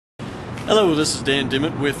Hello, this is Dan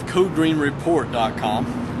Dimmitt with CodeGreenReport.com,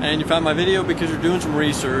 and you found my video because you're doing some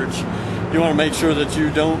research. You want to make sure that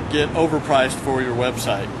you don't get overpriced for your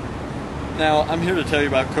website. Now, I'm here to tell you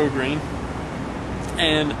about CodeGreen,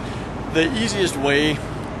 and the easiest way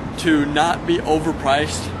to not be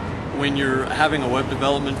overpriced when you're having a web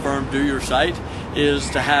development firm do your site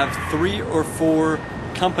is to have 3 or 4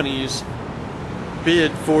 companies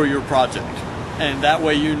bid for your project. And that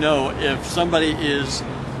way you know if somebody is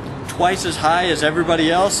twice as high as everybody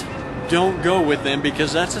else, don't go with them,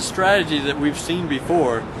 because that's a strategy that we've seen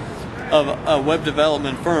before of a web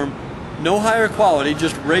development firm, no higher quality,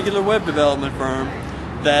 just regular web development firm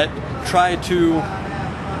that try to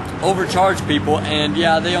overcharge people, and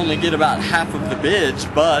yeah, they only get about half of the bids,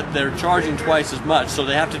 but they're charging twice as much, so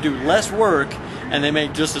they have to do less work and they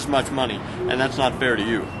make just as much money, and that's not fair to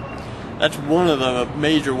you. That's one of the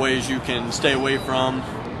major ways you can stay away from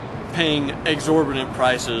paying exorbitant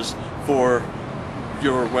prices for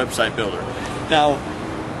your website builder. Now,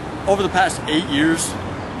 over the past 8 years,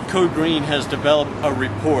 CodeGreen has developed a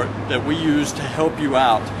report that we use to help you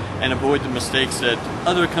out and avoid the mistakes that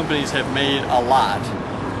other companies have made a lot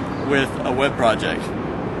with a web project.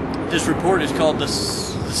 This report is called the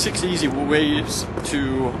 6 Easy Ways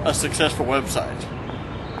to a Successful Website.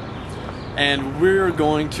 And we're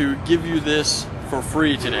going to give you this for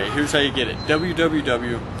free today. Here's how you get it: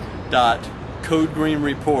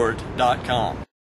 www.codegreenreport.com.